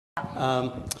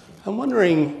I'm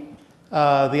wondering,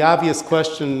 the obvious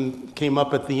question came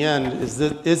up at the end, is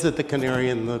it the canary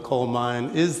in the coal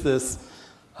mine? Is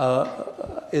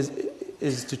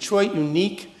Detroit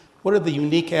unique? What are the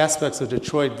unique aspects of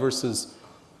Detroit versus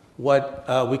what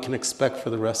we can expect for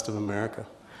the rest of America?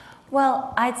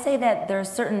 Well, I'd say that there's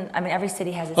certain, I mean, every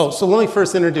city has its... Oh, so let me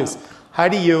first introduce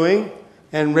Heidi Ewing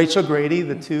and Rachel Grady,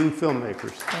 the two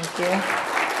filmmakers. Thank you.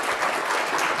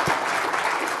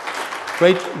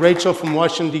 Rachel from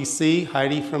Washington, D.C.,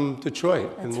 Heidi from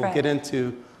Detroit. And we'll get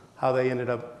into how they ended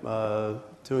up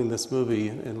doing this movie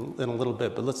in a little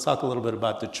bit. But let's talk a little bit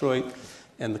about Detroit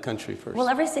and the country first. Well,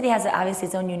 every city has obviously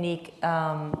its own unique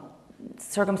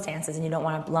circumstances, and you don't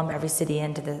want to lump every city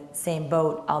into the same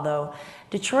boat, although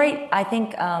Detroit, I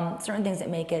think certain things that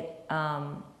make it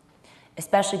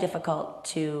especially difficult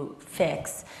to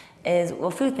fix is, well,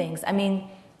 a few things. I mean,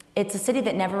 it's a city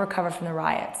that never recovered from the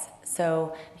riots.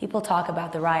 So people talk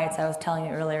about the riots I was telling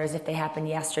you earlier as if they happened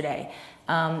yesterday.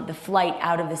 The flight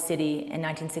out of the city in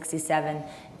 1967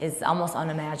 is almost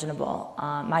unimaginable.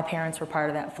 My parents were part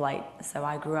of that flight, so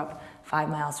I grew up 5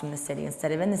 miles from the city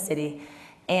instead of in the city.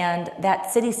 And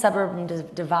that city-suburban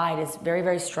divide is very,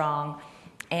 very strong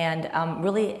and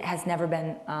really has never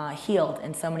been healed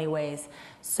in so many ways.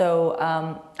 So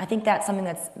I think that's something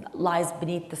that lies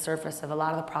beneath the surface of a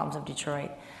lot of the problems of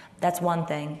Detroit. That's one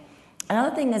thing.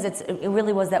 Another thing is it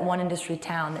really was that one industry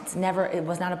town. It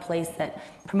was not a place that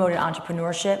promoted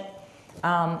entrepreneurship.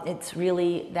 It's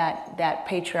really that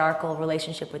patriarchal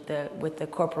relationship with the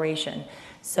corporation.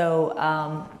 So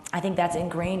I think that's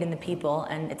ingrained in the people,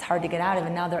 and it's hard to get out of.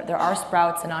 And now there are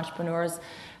sprouts and entrepreneurs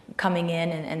coming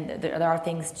in, and there are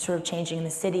things sort of changing in the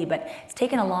city, but it's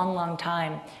taken a long, long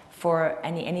time for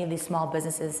any of these small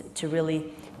businesses to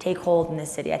really take hold in the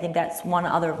city. I think that's one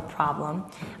other problem.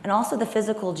 And also the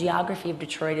physical geography of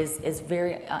Detroit is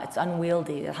very, it's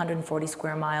unwieldy, 140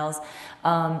 square miles.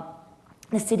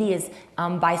 The city is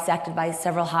bisected by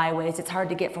several highways. It's hard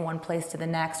to get from one place to the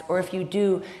next. Or if you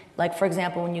do, like for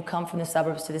example, when you come from the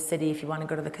suburbs to the city, if you want to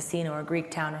go to the casino or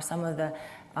Greektown or some of the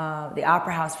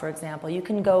Opera House, for example, you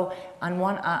can go on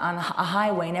a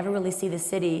highway, never really see the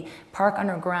city, park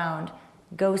underground,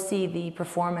 go see the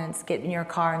performance, get in your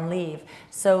car and leave.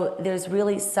 So there's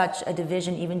really such a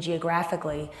division, even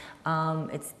geographically.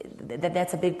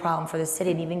 That's a big problem for the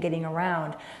city, and even getting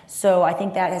around. So I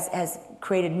think that has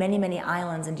created many, many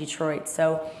islands in Detroit.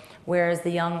 So whereas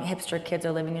the young hipster kids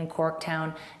are living in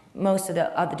Corktown, most of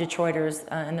the other Detroiters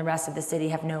and the rest of the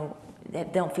city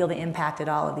don't feel the impact at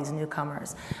all of these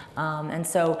newcomers. And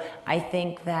so I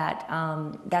think that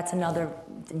that's another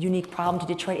unique problem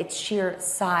to Detroit. It's sheer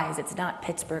size. It's not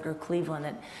Pittsburgh or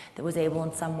Cleveland that was able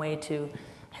in some way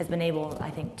has been able, I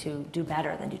think, to do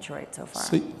better than Detroit so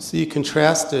far. So you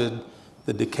contrasted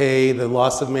the decay, the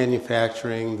loss of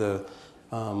manufacturing, the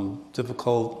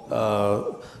difficult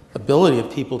ability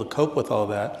of people to cope with all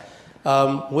that,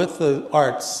 with the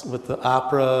arts, with the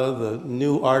opera, the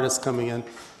new artists coming in.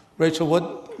 Rachel,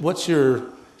 what's your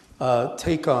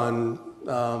take on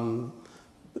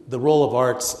the role of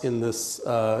arts in this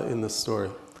story?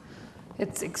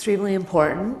 It's extremely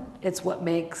important. It's what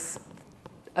makes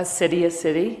a city a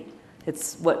city.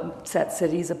 It's what sets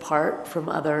cities apart from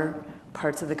other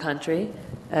parts of the country,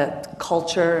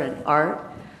 culture and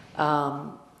art.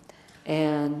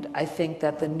 And I think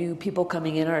that the new people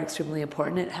coming in are extremely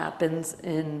important. It happens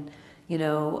in,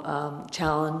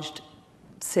 challenged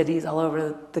cities all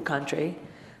over the country,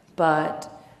 but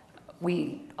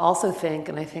we also think,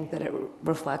 and I think that it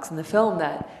reflects in the film,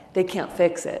 that they can't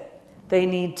fix it. They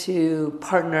need to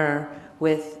partner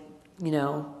with,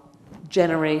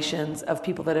 generations of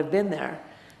people that have been there,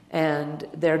 and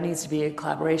there needs to be a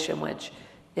collaboration, which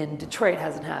in Detroit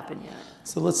hasn't happened yet.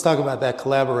 So let's talk about that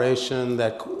collaboration,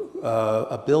 that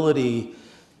ability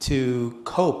to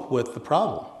cope with the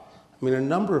problem. I mean, a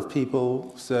number of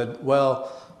people said,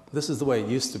 well, this is the way it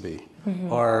used to be,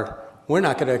 or we're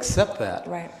not going to accept that.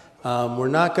 Right. We're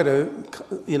not going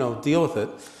to, deal with it.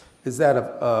 Is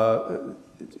that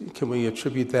can we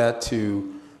attribute that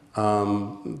to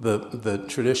the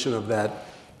tradition of that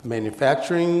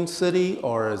manufacturing city,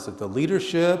 or is it the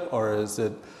leadership, or is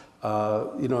it,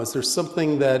 is there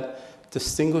something that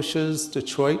distinguishes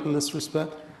Detroit in this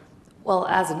respect? Well,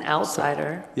 as an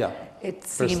outsider, it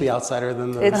seemed, first the outsider,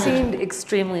 then the... It seemed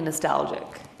extremely nostalgic.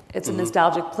 It's a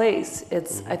nostalgic place.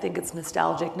 I think it's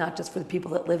nostalgic not just for the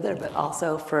people that live there, but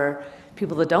also for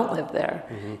people that don't live there.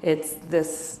 It's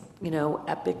this,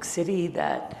 epic city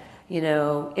that,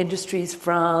 industries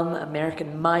from,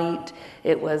 American might.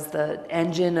 It was the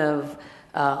engine of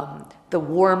the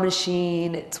war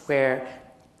machine. It's where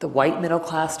the white middle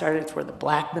class started. It's where the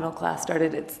black middle class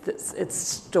started. It's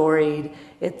storied.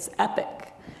 It's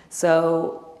epic.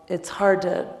 So it's hard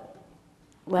to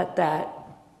let that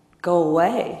go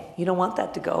away. You don't want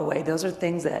that to go away. Those are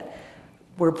things that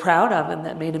we're proud of and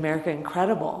that made America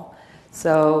incredible.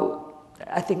 So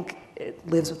I think it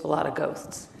lives with a lot of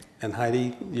ghosts. And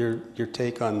Heidi, your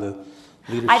take on the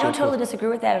leadership? I don't totally disagree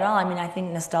with that at all. I mean, I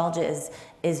think nostalgia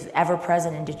is ever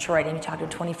present in Detroit. And you talk to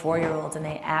 24-year-olds, and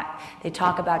they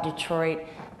talk about Detroit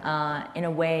in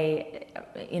a way,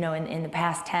 in the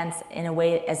past tense, in a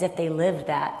way as if they lived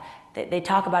that. They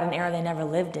talk about an era they never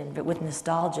lived in, but with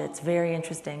nostalgia. It's very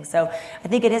interesting. So I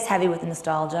think it is heavy with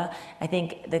nostalgia. I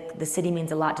think the city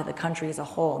means a lot to the country as a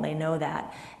whole, and they know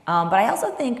that. But I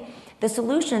also think the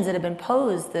solutions that have been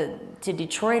posed to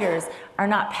Detroiters are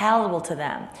not palatable to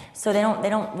them. So they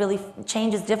don't really,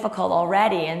 change is difficult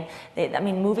already. And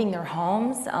moving their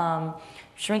homes,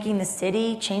 shrinking the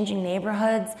city, changing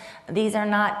neighborhoods, these are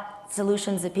not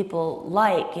solutions that people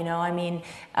like,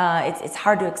 it's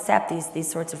hard to accept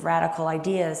these sorts of radical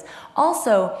ideas.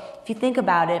 Also, if you think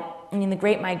about it, the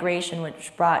Great Migration,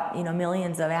 which brought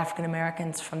millions of African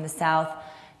Americans from the South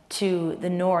to the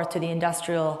North, to the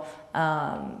industrial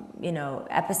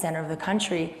epicenter of the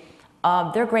country,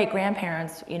 their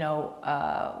great-grandparents,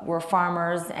 were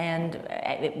farmers and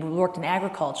worked in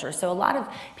agriculture. So a lot of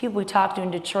people we talked to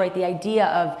in Detroit, the idea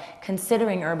of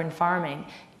considering urban farming,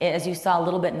 as you saw a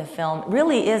little bit in the film,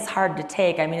 really is hard to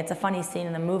take. I mean, it's a funny scene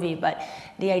in the movie, but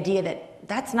the idea that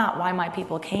that's not why my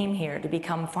people came here, to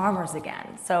become farmers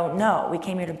again. So no, we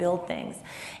came here to build things.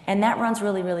 And that runs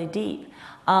really, really deep.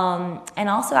 And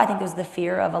also, I think there's the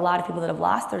fear of a lot of people that have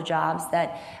lost their jobs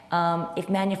that if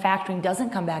manufacturing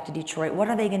doesn't come back to Detroit, what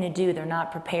are they going to do? They're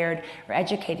not prepared or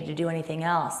educated to do anything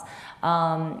else,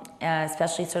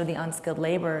 especially sort of the unskilled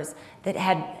laborers that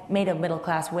had made a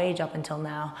middle-class wage up until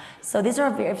now. So it's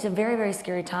a very, very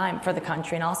scary time for the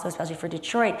country, and also especially for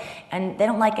Detroit. And they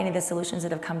don't like any of the solutions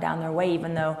that have come down their way,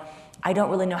 even though I don't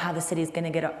really know how the city is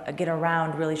going to get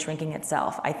around really shrinking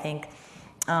itself. I think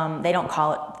they don't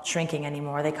call it shrinking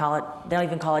anymore. They don't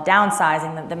even call it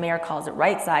downsizing. The mayor calls it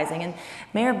right-sizing. And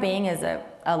Mayor Bing is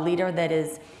a leader that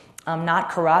is not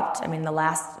corrupt. I mean, the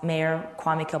last mayor,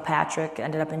 Kwame Kilpatrick,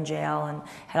 ended up in jail and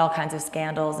had all kinds of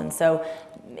scandals. And so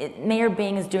Mayor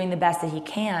Bing is doing the best that he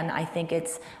can. I think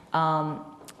it's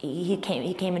he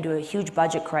came into a huge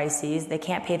budget crisis. They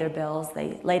can't pay their bills.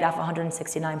 They laid off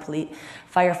 169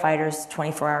 firefighters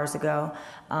 24 hours ago.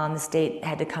 The state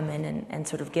had to come in and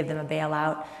sort of give them a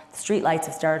bailout. Street lights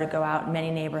have started to go out in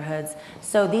many neighborhoods.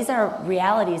 So these are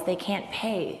realities they can't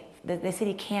pay. The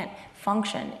city can't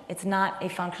function. It's not a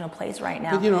functional place right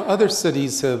now. But other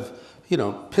cities have,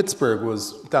 Pittsburgh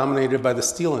was dominated by the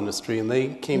steel industry, and they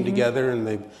came together, and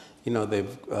they've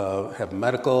have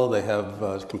medical, they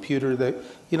have computer. There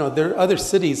are other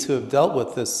cities who have dealt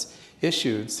with this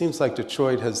issue. It seems like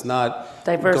Detroit has not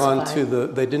gone to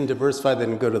they didn't diversify, they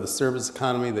didn't go to the service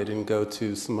economy, they didn't go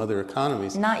to some other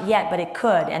economies. Not yet, but it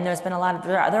could. And there's been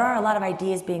there are a lot of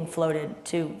ideas being floated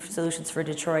to solutions for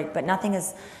Detroit, but nothing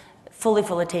is fully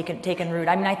taken root.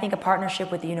 I mean, I think a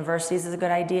partnership with the universities is a good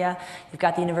idea. You've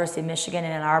got the University of Michigan in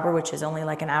Ann Arbor, which is only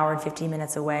like an hour and 15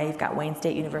 minutes away. You've got Wayne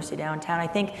State University downtown. I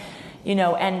think,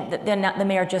 and the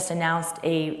mayor just announced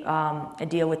a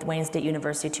deal with Wayne State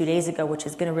University 2 days ago, which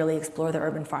is going to really explore the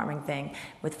urban farming thing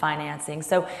with financing.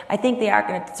 So I think they are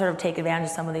going to sort of take advantage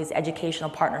of some of these educational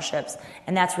partnerships,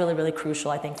 and that's really, really crucial,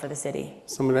 I think, for the city.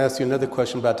 So I'm going to ask you another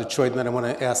question about Detroit, and then I want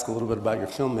to ask a little bit about your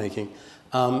filmmaking.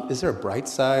 Is there a bright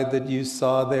side that you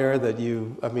saw there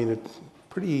it's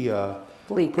pretty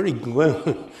bleak, pretty grim.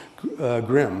 You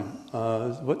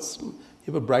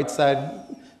have a bright side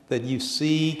that you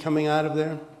see coming out of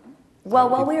there? Well,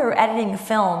 while we were editing the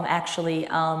film, actually,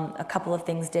 a couple of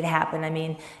things did happen. I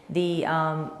mean, the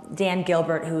Dan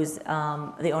Gilbert, who's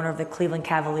the owner of the Cleveland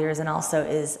Cavaliers and also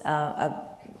is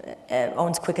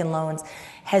owns Quicken Loans,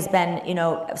 has been,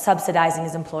 subsidizing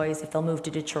his employees. If they'll move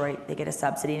to Detroit, they get a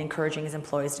subsidy, and encouraging his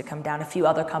employees to come down. A few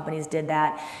other companies did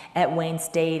that at Wayne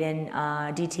State and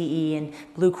DTE and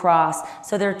Blue Cross.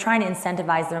 So they're trying to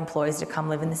incentivize their employees to come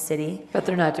live in the city. But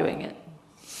they're not doing it.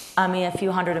 I mean, a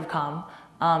few hundred have come.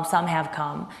 Some have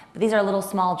come. But these are little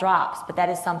small drops. But that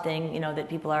is something, that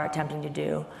people are attempting to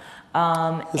do.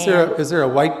 Is there a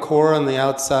white core on the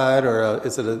outside, or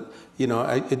is it a,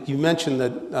 you mentioned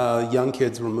that young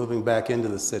kids were moving back into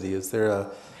the city. Is there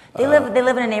a... They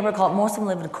live in a neighborhood called, most of them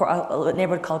live in a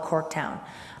neighborhood called Corktown,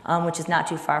 which is not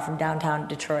too far from downtown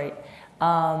Detroit.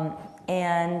 A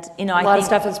lot of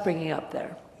stuff is springing up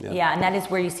there. Yeah, and that is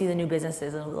where you see the new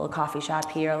businesses, a little coffee shop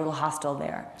here, a little hostel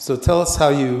there. So tell us how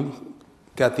you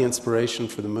got the inspiration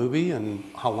for the movie and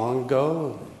how long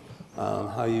ago,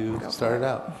 how you started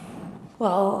out.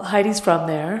 Well, Heidi's from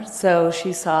there, so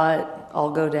she saw it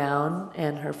all go down,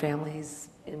 and her family's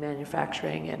in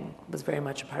manufacturing and was very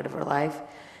much a part of her life.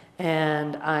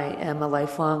 And I am a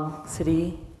lifelong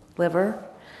city liver,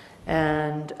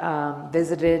 and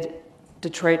visited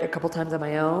Detroit a couple times on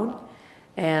my own,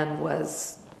 and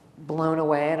was blown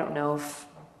away. I don't know if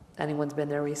anyone's been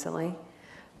there recently,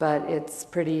 but it's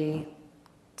pretty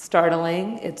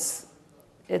startling. It's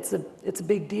a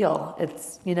big deal.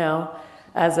 It's, you know,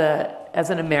 as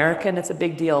an American, it's a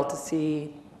big deal to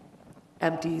see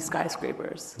empty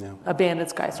skyscrapers, abandoned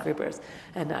skyscrapers.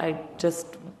 And I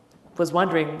just was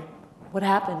wondering, what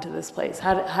happened to this place?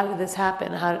 How did this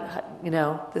happen? How, you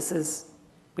know,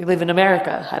 we live in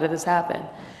America. How did this happen?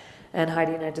 And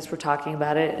Heidi and I just were talking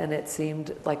about it, and it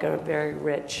seemed like a very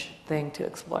rich thing to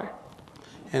explore.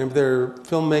 And are there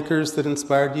filmmakers that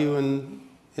inspired you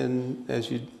in as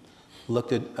you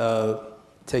looked at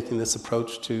taking this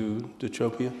approach to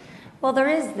Detropia? Well, there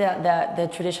is the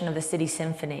tradition of the city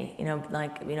symphony, you know,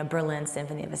 like, you know, Berlin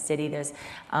Symphony of a City. There's,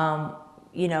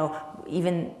 you know,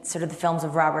 even sort of the films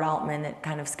of Robert Altman that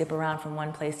kind of skip around from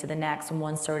one place to the next, from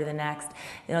one story to the next.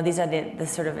 You know, these are the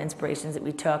sort of inspirations that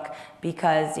we took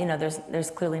because, you know,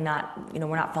 there's clearly not, you know,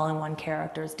 we're not following one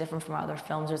character. It's different from other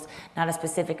films. There's not a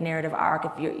specific narrative arc.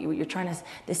 If you're trying to,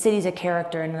 the city's a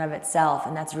character in and of itself,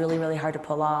 and that's really, really hard to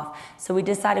pull off. So we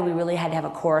decided we really had to have a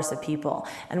chorus of people.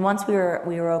 And once we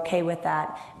were okay with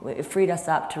that, it freed us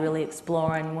up to really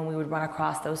explore. And when we would run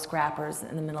across those scrappers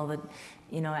in the middle of the,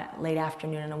 you know, at late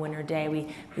afternoon on a winter day,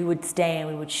 we would stay and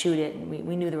we would shoot it. And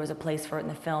we knew there was a place for it in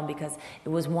the film because it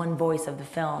was one voice of the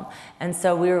film. And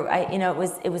so you know,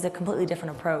 it was a completely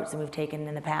different approach than we've taken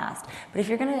in the past. But if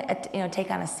you're going to, you know, take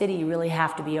on a city, you really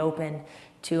have to be open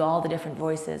to all the different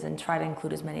voices and try to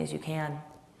include as many as you can.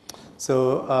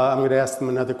 So I'm going to ask them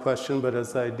another question, but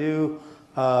as I do,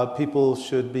 people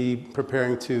should be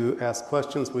preparing to ask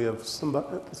questions. We have somebody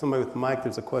with the mic.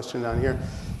 There's a question down here.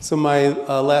 So my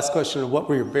last question: what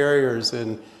were your barriers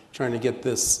in trying to get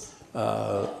this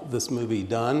this movie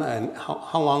done, and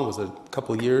how long was it? A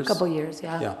couple of years? A couple of years,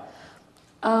 yeah.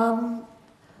 Yeah.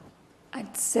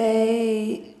 I'd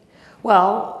say,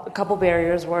 well, a couple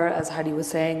barriers were, as Heidi was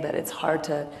saying, that it's hard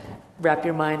to wrap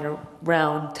your mind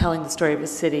around telling the story of a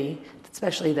city,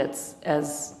 especially that's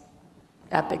as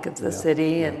epic as the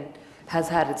city and has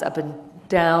had its up and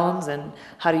downs, and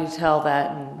how do you tell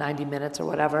that in 90 minutes or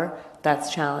whatever?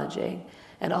 That's challenging.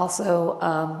 And also,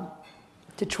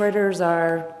 Detroiters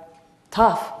are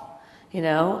tough, you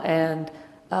know, and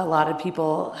a lot of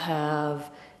people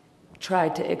have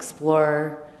tried to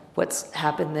explore what's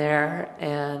happened there,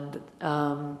 and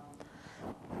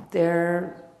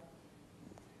they're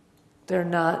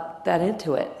not that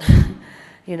into it,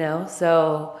 you know,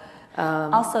 so.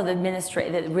 Also, the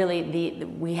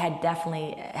we had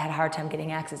definitely had a hard time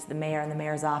getting access to the mayor and the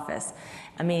mayor's office.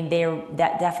 I mean, they were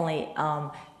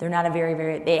not a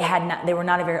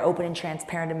very open and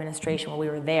transparent administration while we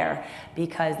were there,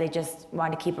 because they just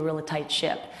wanted to keep a really tight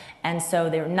ship. And so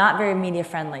they were not very media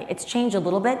friendly. It's changed a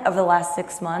little bit over the last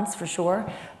 6 months for sure,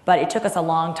 but it took us a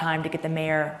long time to get the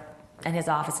mayor and his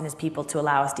office and his people to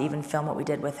allow us to even film what we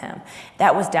did with him.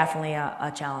 That was definitely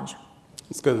a challenge.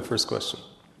 Let's go to the first question.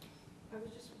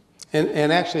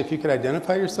 And actually, if you could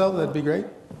identify yourself, that'd be great.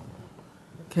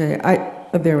 Okay,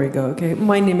 there we go. Okay,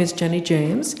 my name is Jenny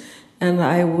James, and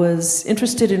I was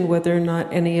interested in whether or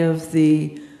not any of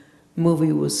the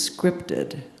movie was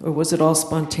scripted, or was it all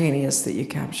spontaneous that you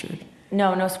captured?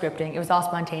 No scripting. It was all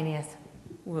spontaneous.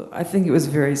 Well, I think it was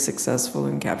very successful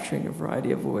in capturing a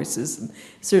variety of voices, and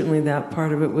certainly that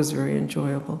part of it was very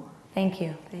enjoyable. Thank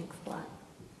you. Thanks a lot.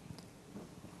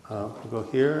 We'll go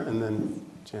here, and then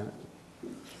Janet.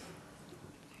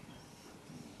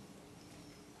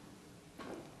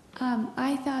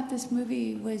 I thought this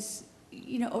movie was,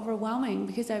 you know, overwhelming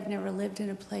because I've never lived in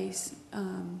a place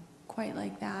quite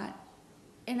like that.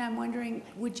 And I'm wondering,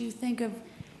 would you think of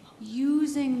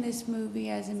using this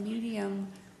movie as a medium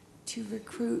to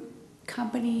recruit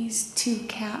companies to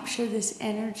capture this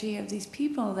energy of these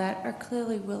people that are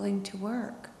clearly willing to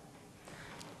work?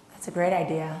 That's a great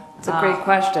idea. It's a great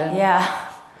question. Yeah.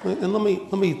 And let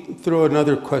me throw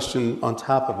another question on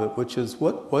top of it, which is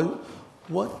what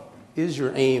is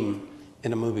your aim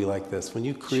in a movie like this? When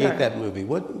you create that movie,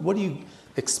 what do you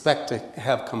expect to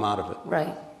have come out of it?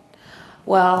 Right.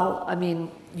 Well, I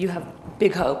mean, you have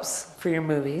big hopes for your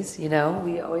movies, you know.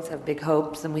 We always have big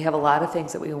hopes, and we have a lot of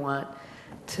things that we want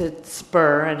to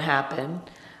spur and happen.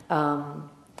 And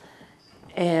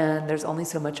there's only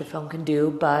so much a film can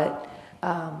do, but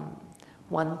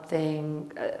one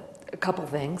thing, a couple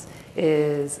things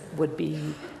would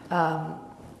be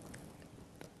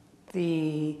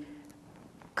the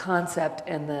concept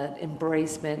and the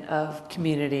embracement of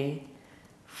community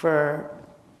for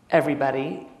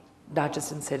everybody, not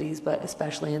just in cities, but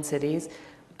especially in cities.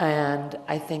 And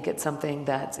I think it's something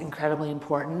that's incredibly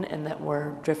important and that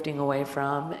we're drifting away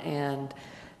from, and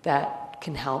that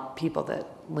can help people that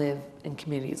live in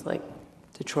communities like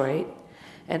Detroit.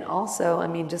 And also, I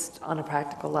mean, just on a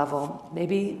practical level,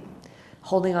 maybe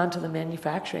holding on to the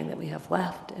manufacturing that we have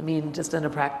left. I mean, just on a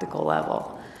practical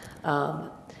level.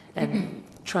 And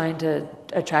trying to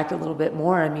attract a little bit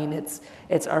more. I mean,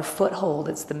 it's our foothold.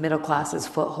 It's the middle class's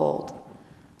foothold.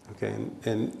 Okay,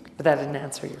 and But that didn't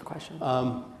answer your question.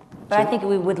 But I think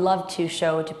we would love to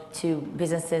show to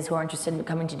businesses who are interested in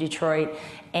coming to Detroit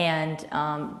and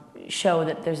show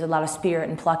that there's a lot of spirit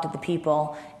and pluck to the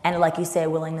people, and like you say, a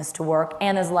willingness to work,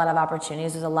 and there's a lot of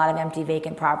opportunities. There's a lot of empty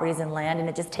vacant properties and land, and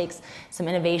it just takes some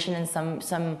innovation and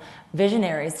some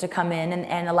visionaries to come in,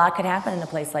 and a lot could happen in a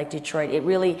place like Detroit.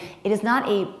 It is not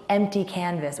a empty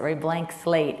canvas or a blank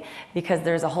slate, because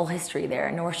there's a whole history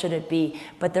there, nor should it be,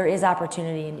 but there is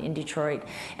opportunity in Detroit.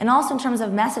 And also in terms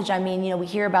of message, I mean, we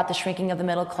hear about the shrinking of the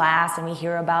middle class, and we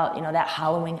hear about, that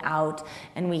hollowing out,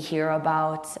 and we hear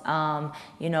about,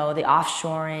 the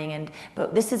offshoring,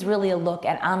 but this is really a look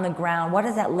at on the ground, what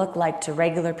does that look like to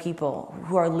regular people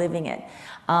who are living it?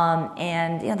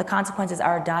 And the consequences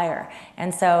are dire.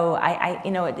 And so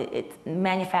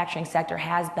manufacturing sector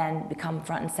has become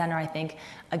front and center, I think,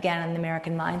 again, in the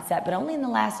American mindset, but only in the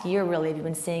last year, really, have you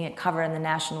been seeing it covered in the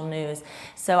national news.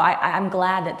 So I'm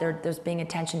glad that there's being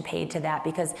attention paid to that,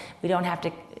 because we don't have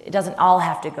to, it doesn't all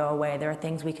have to go away. There are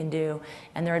things we can do,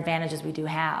 and there are advantages we do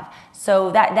have.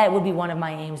 So that would be one of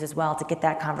my aims as well, to get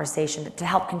that conversation, to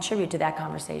help contribute to that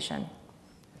conversation.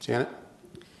 Janet,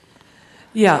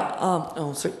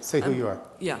 Yeah. say who you are.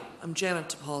 Yeah, I'm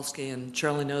Janet Topolsky, and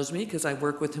Charlie knows me because I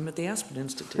work with him at the Aspen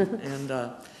Institute, and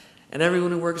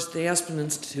everyone who works at the Aspen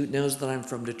Institute knows that I'm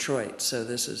from Detroit. So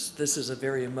this is a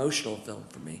very emotional film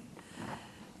for me.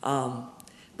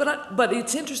 But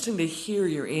it's interesting to hear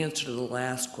your answer to the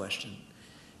last question,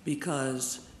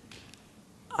 because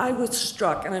I was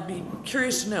struck, and I'd be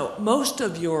curious to know, most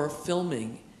of your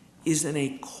filming is in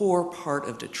a core part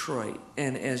of Detroit,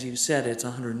 and as you said, it's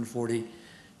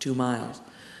 142 miles.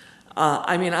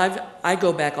 I mean, I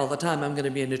go back all the time. I'm going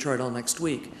to be in Detroit all next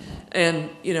week, and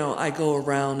I go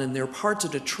around, and there are parts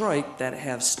of Detroit that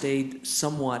have stayed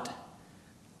somewhat,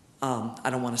 I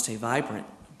don't want to say vibrant,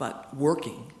 but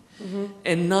working,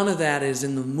 and none of that is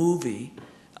in the movie.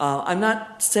 I'm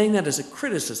not saying that as a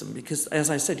criticism, because, as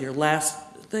I said, your last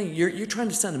thing, you're trying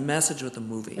to send a message with the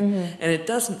movie, and it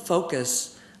doesn't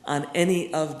focus on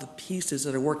any of the pieces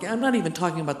that are working. I'm not even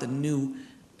talking about the new,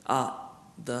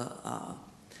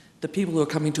 the people who are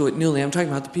coming to it newly. I'm talking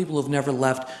about the people who have never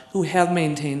left, who have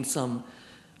maintained some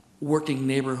working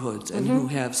neighborhoods and who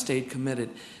have stayed committed.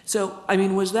 So, I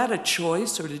mean, was that a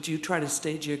choice, or did you try to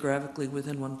stay geographically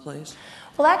within one place?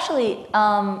 Well, actually,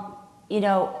 obviously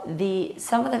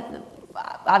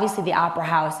the Opera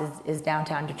House is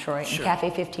downtown Detroit, Sure. and Cafe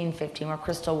 1515, where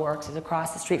Crystal works, is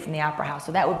across the street from the Opera House.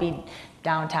 So that would be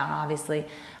downtown, obviously.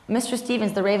 Mr.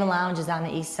 Stevens, the Raven Lounge, is on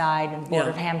the east side and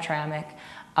bordered Hamtramck.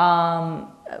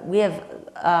 We have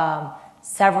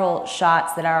several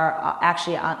shots that are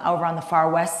actually over on the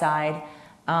far west side.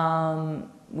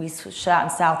 We shot in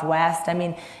Southwest. I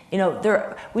mean,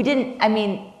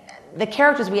 the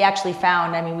characters we actually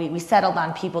found, I mean, we settled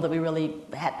on people that we really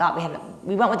thought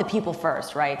we went with the people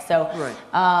first, right? So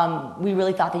we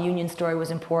really thought the Union story was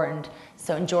important.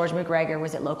 So, and George McGregor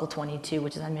was at Local 22,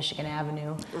 which is on Michigan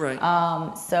Avenue. Right.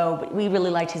 But we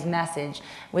really liked his message.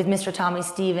 With Mr. Tommy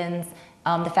Stevens,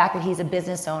 the fact that he's a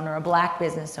business owner, a black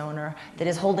business owner, that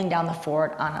is holding down the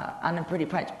fort on a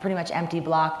pretty much empty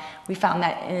block, we found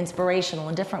that an inspirational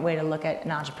and different way to look at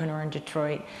an entrepreneur in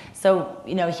Detroit. So,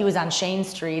 he was on Shane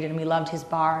Street, and we loved his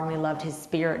bar, and we loved his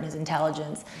spirit and his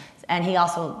intelligence. And he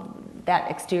also,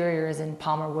 that exterior is in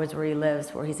Palmer Woods, where he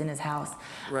lives, where he's in his house.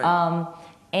 Right.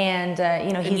 He's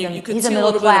you could a see a middle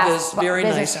little class bit of his very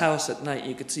nice business. house at night.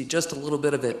 You could see just a little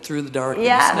bit of it through the darkness.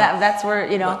 Yeah, that's where,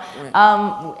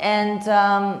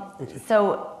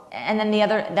 So, and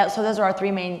then so those are our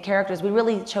three main characters. We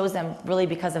really chose them really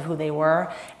because of who they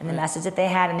were and the message that they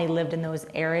had, and they lived in those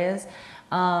areas.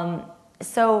 It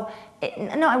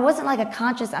wasn't like a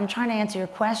conscious, I'm trying to answer your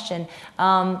question.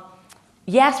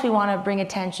 Yes, we want to bring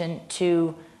attention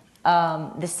to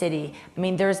the city. I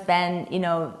mean, there's been,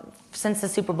 since the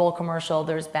Super Bowl commercial,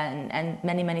 there's been, and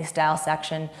many style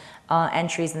section,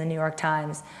 entries in the New York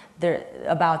Times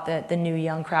about the new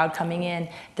young crowd coming in.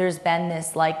 There's been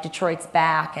this like Detroit's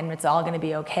back and it's all going to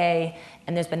be okay.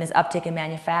 And there's been this uptick in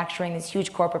manufacturing, these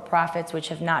huge corporate profits, which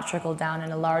have not trickled down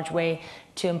in a large way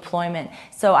to employment.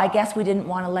 So I guess we didn't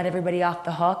want to let everybody off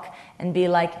the hook and be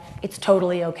like, it's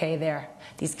totally okay there.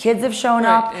 These kids have shown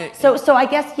up. So I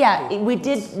guess, yeah, we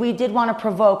did want to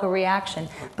provoke a reaction,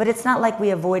 but it's not like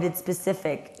we avoided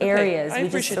specific areas. I We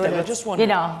appreciate sort that. I of, just wondered. you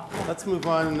know. Let's move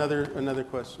on. Another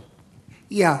question.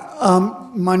 Yeah,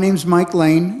 my name's Mike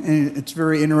Lane, and it's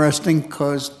very interesting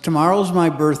because tomorrow's my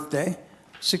birthday,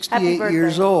 68 birthday.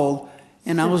 years old,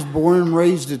 and I was born and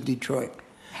raised in Detroit.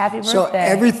 Happy birthday. So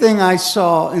everything I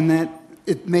saw in that,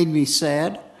 it made me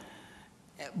sad,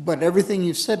 but everything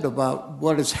you've said about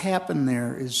what has happened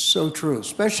there is so true,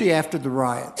 especially after the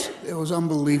riots. It was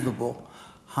unbelievable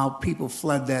how people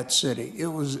fled that city. It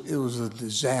was a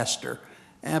disaster.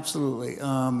 Absolutely.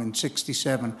 In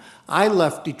 '67, I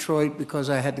left Detroit because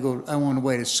I went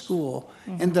away to school,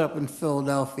 ended up in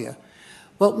Philadelphia.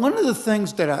 But one of the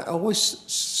things that I always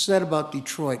said about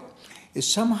Detroit is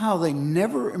somehow they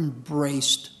never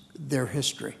embraced their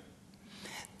history.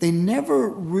 They never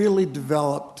really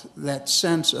developed that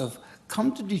sense of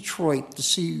come to Detroit to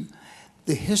see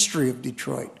the history of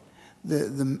Detroit,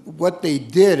 what they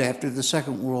did after the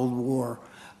Second World War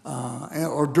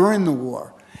or during the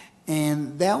war.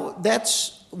 And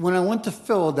that's when I went to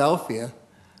Philadelphia,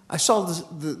 I saw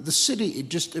the city, it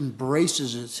just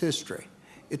embraces its history.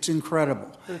 It's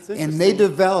incredible. And they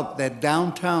developed that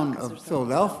downtown of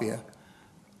Philadelphia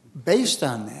based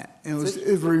on that. And it was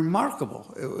remarkable.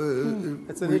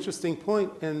 It's an interesting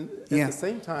point, and at the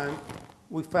same time,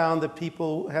 we found that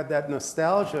people had that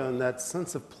nostalgia and that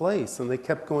sense of place, and they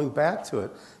kept going back to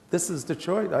it. This is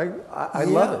Detroit. I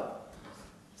love it.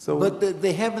 So, but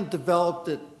they haven't developed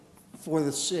it for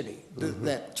the city.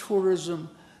 That tourism,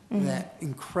 that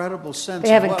incredible sense. They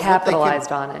haven't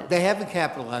capitalized on it. They haven't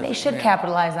capitalized on it. They should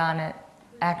capitalize on it,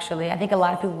 actually. I think a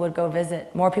lot of people would go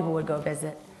visit. More people would go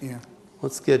visit. Yeah.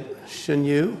 let's get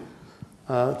Xinyu.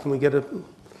 Can we get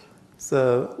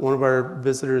one of our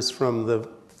visitors from the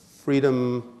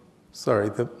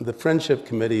the Friendship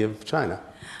Committee of China.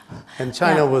 And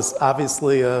China was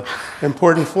obviously an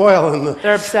important foil in the...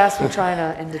 They're obsessed with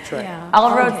China in Detroit. Yeah.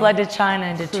 All roads led to China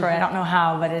in Detroit. I don't know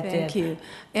how, but it did. Thank you.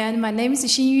 And my name is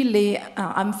Xinyu Li.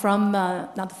 I'm from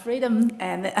not Freedom,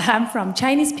 and I'm from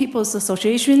Chinese People's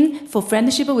Association for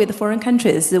Friendship with Foreign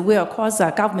Countries. We are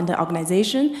quasi-government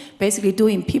organization, basically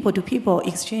doing people-to-people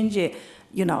exchange,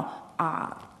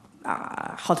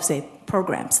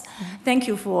 programs. Mm-hmm. Thank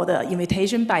you for the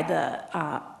invitation by the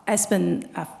Aspen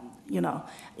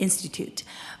Institute.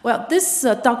 Well, this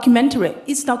documentary,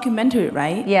 it's documentary,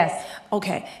 right? Yes.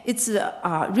 Okay, it's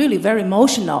really very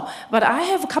emotional, but I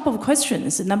have a couple of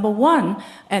questions. Number one,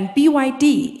 and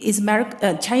BYD is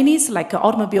Chinese like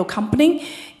automobile company,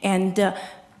 and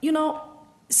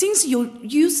since you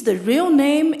use the real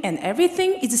name and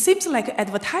everything, it seems like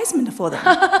advertisement for them.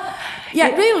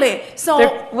 Yeah, really.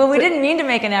 So well, we didn't mean to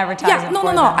make an advertisement.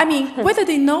 Yeah, no. I mean, whether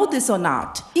they know this or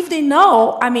not, if they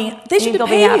know, I mean, they should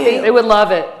pay you. They would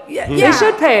love it. Yeah, They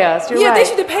should pay us. You're right. They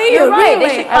should pay you. You're right. Really.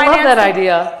 They should I love that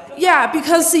idea. Yeah,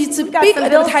 because it's a big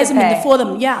advertisement for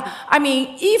them. Yeah, I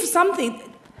mean,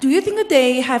 do you think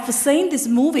they have seen this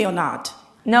movie or not?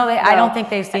 No, I don't think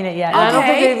they've seen it yet. Okay, I don't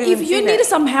think they've even if you seen need it.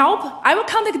 some help, I will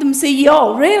contact them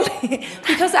CEO, really,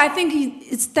 because I think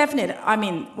it's definite. I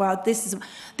mean, well, this is,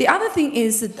 the other thing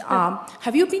is,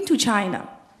 have you been to China?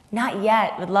 Not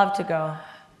yet. Would love to go.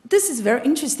 This is very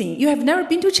interesting. You have never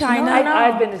been to China? No.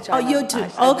 I've been to China. Oh, you too?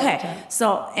 Okay,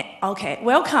 so,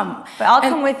 welcome. But I'll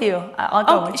come with you. I'll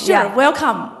go. Oh, sure,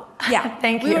 welcome. Yeah,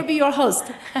 Thank we you. will be your host.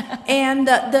 And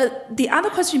the other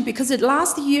question, because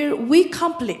last year we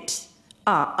completed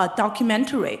a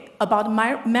documentary about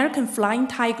American flying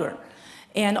tiger,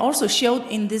 and also showed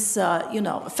in this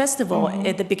festival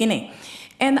at the beginning.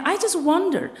 And I just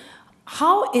wonder,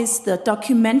 how is the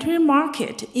documentary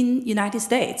market in United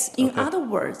States? In other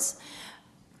words,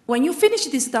 when you finish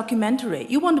this documentary,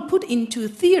 you want to put into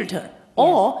theater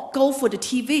or go for the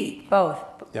TV? Both.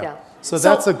 Yeah. So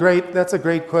that's a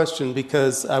great question,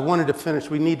 because I wanted to finish.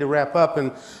 We need to wrap up,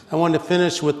 and I wanted to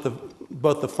finish with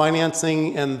both the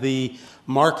financing and the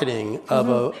marketing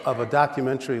of a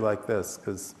documentary like this,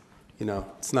 because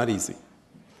it's not easy.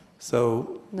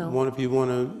 So one of you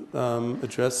want to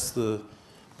address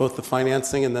both the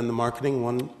financing and then the marketing?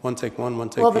 One take the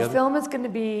other. Well, the film is going to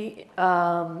be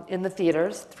in the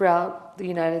theaters throughout the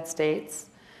United States,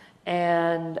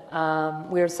 and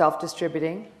we are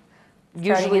self-distributing.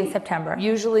 Starting in September.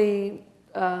 Usually,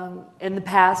 in the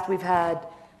past, we've had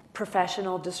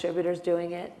professional distributors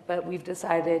doing it, but we've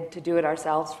decided to do it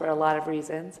ourselves for a lot of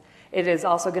reasons. It is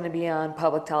also going to be on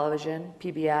public television,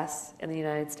 PBS, in the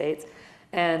United States.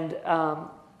 And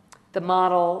the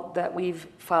model that we've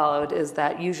followed is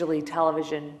that usually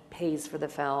television pays for the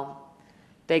film.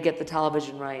 They get the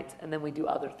television rights, and then we do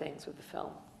other things with the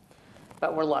film.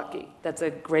 But we're lucky. That's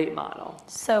a great model.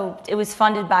 So it was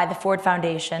funded by the Ford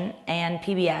Foundation, and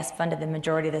PBS funded the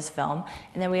majority of this film.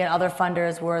 And then we had other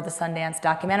funders were the Sundance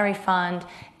Documentary Fund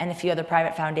and a few other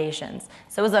private foundations.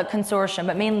 So it was a consortium,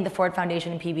 but mainly the Ford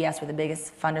Foundation and PBS were the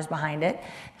biggest funders behind it.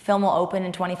 The film will open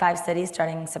in 25 cities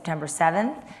starting September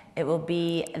 7th. It will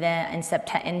be then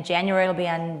in January. It'll be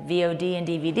on VOD and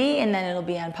DVD, and then it'll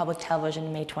be on public television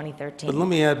in May 2013. But let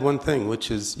me add one thing,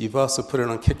 which is you've also put it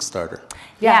on Kickstarter.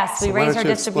 Yes, So we why raised don't our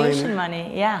you explain distribution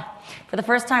money. Yeah, for the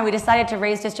first time, we decided to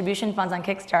raise distribution funds on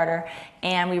Kickstarter,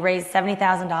 and we raised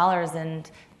 $70,000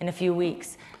 in a few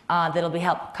weeks. That'll be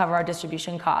help cover our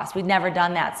distribution costs. We'd never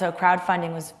done that, so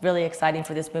crowdfunding was really exciting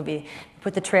for this movie. We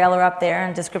put the trailer up there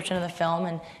and description of the film,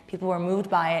 and people were moved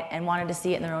by it and wanted to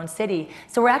see it in their own city.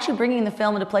 So we're actually bringing the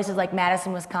film into places like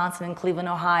Madison, Wisconsin, and Cleveland,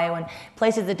 Ohio, and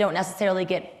places that don't necessarily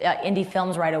get indie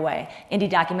films right away,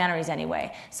 indie documentaries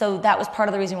anyway. So that was part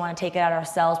of the reason we want to take it out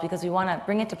ourselves, because we want to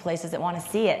bring it to places that want to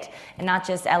see it, and not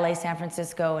just LA, San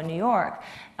Francisco, and New York.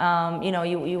 You know,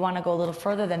 you want to go a little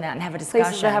further than that and have a discussion.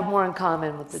 Places that have more in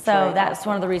common with Detroit. So that's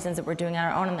one of the reasons that we're doing it on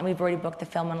our own, and we've already booked the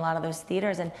film in a lot of those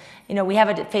theaters. And you know, we have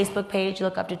a Facebook page. You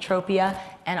look up Detropia,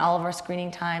 and all of our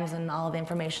screening times and all of the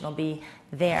information will be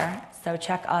there. So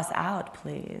check us out,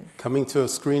 please. Coming to a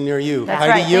screen near you. That's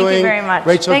Heidi right. Thank you Ewing, very much.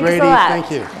 Rachel Thanks a Grady, lot.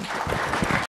 thank you.